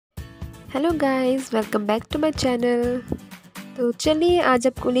Hello guys, welcome back to my channel. तो चलिए आज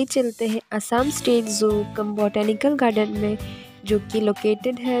आपको ले चलते हैं असम स्टेट ज़ू कम बॉटेनिकल गार्डन में, जो कि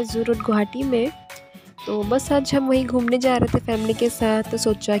लोकेटेड है ज़ू रोड गुवाहाटी में। तो बस आज हम वहीं घूमने जा रहे थे फैमिली के साथ, तो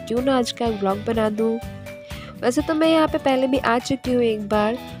सोचा क्यों ना आज का व्लॉग बना दूँ। वैसे तो मैं यहाँ पे पहले भी आ चुकी हूँ एक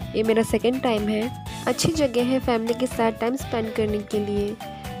बार, ये मेरा सेकंड टाइम है। अच्छी जगह है फैमिली के साथ टाइम स्पेंड करने के लिए।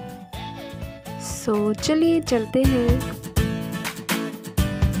 सो चलिए चलते हैं।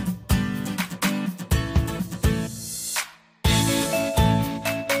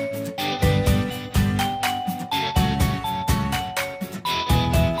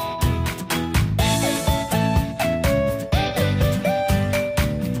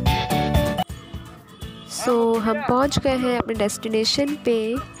 हम पहुंच गए हैं अपने डेस्टिनेशन पे।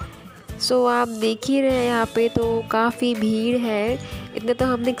 आप देख ही रहे हैं यहाँ पे तो काफ़ी भीड़ है। इतना तो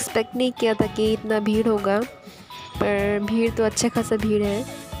हमने एक्सपेक्ट नहीं किया था कि इतना भीड़ होगा, पर भीड़ तो अच्छा खासा भीड़ है।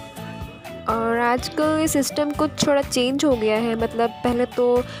 और आजकल ये सिस्टम कुछ थोड़ा चेंज हो गया है, मतलब पहले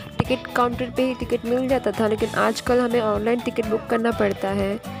तो टिकट काउंटर पे ही टिकट मिल जाता था, लेकिन आजकल हमें ऑनलाइन टिकट बुक करना पड़ता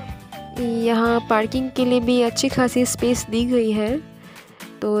है। यहाँ पार्किंग के लिए भी अच्छी खासी स्पेस दी गई है।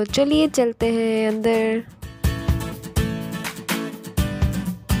 तो चलिए चलते हैं अंदर।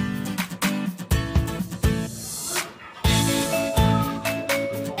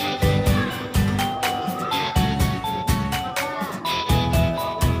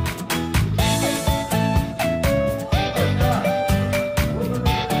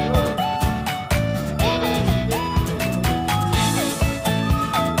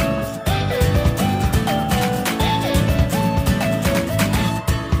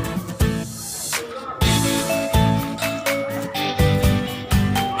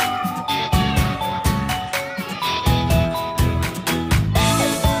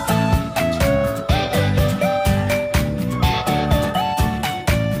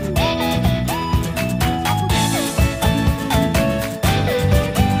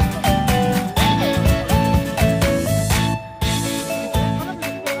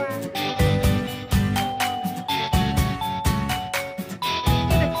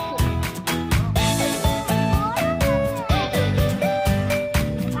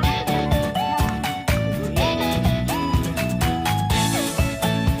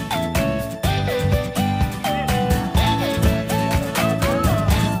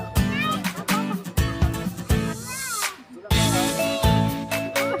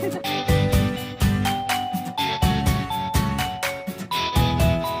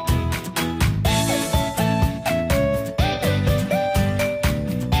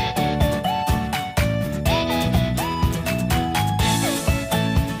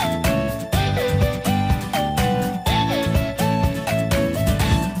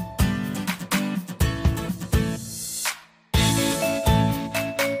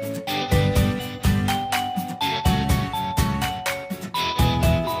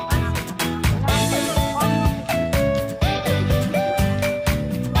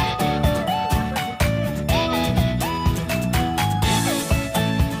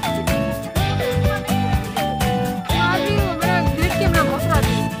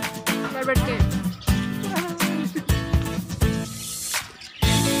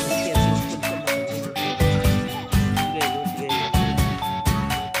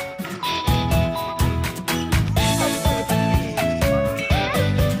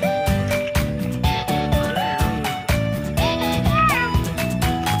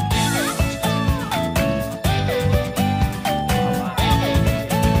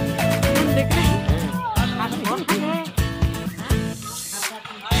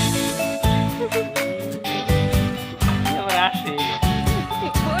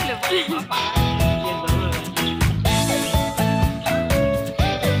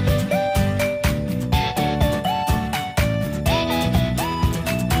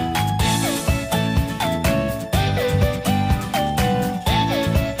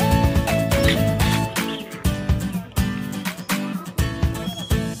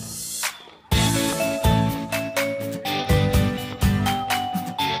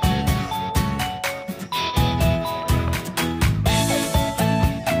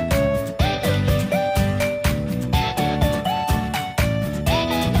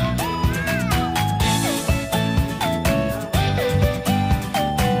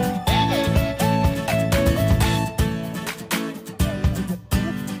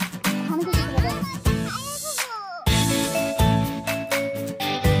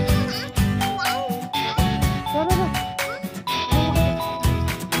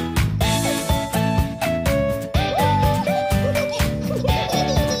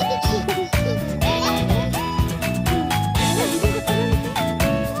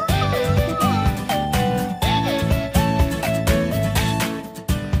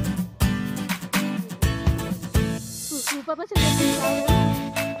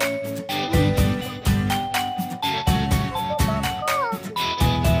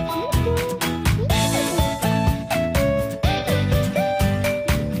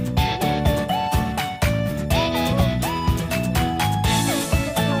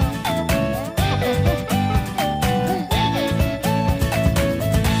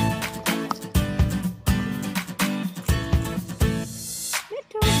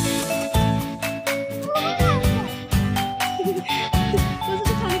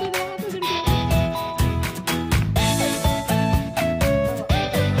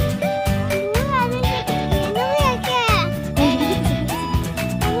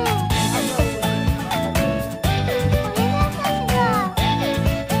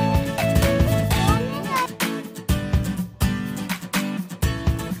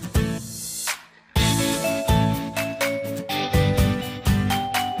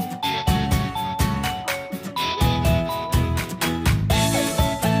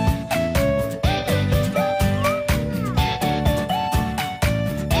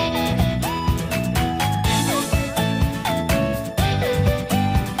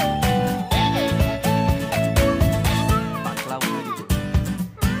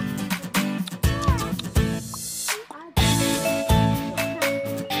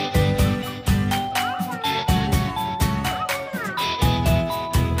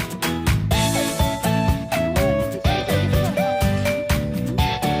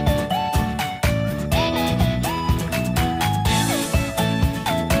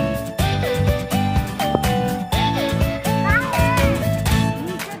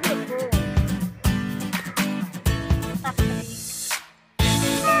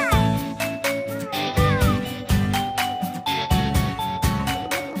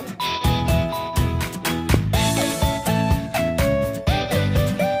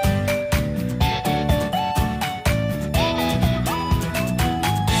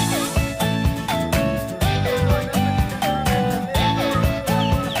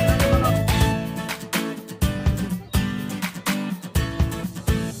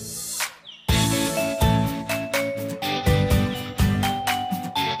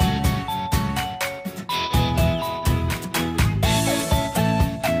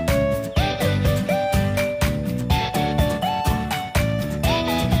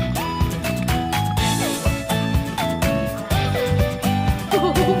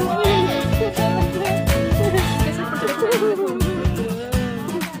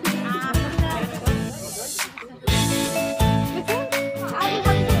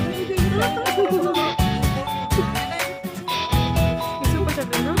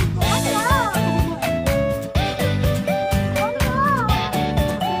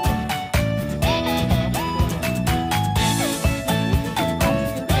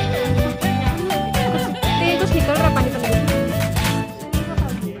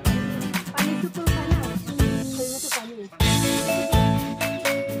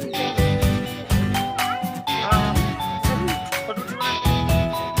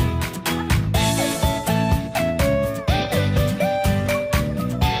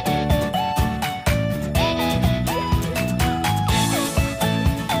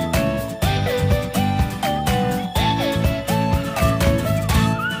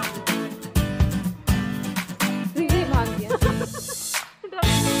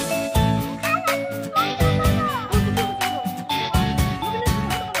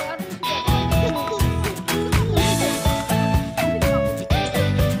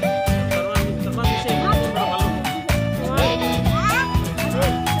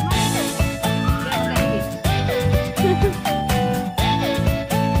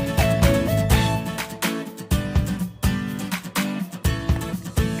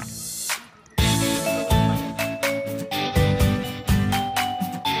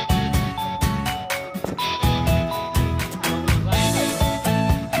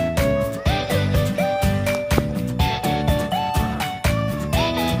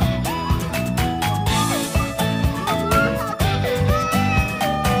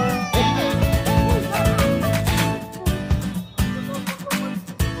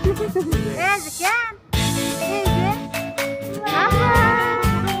 There's a cat.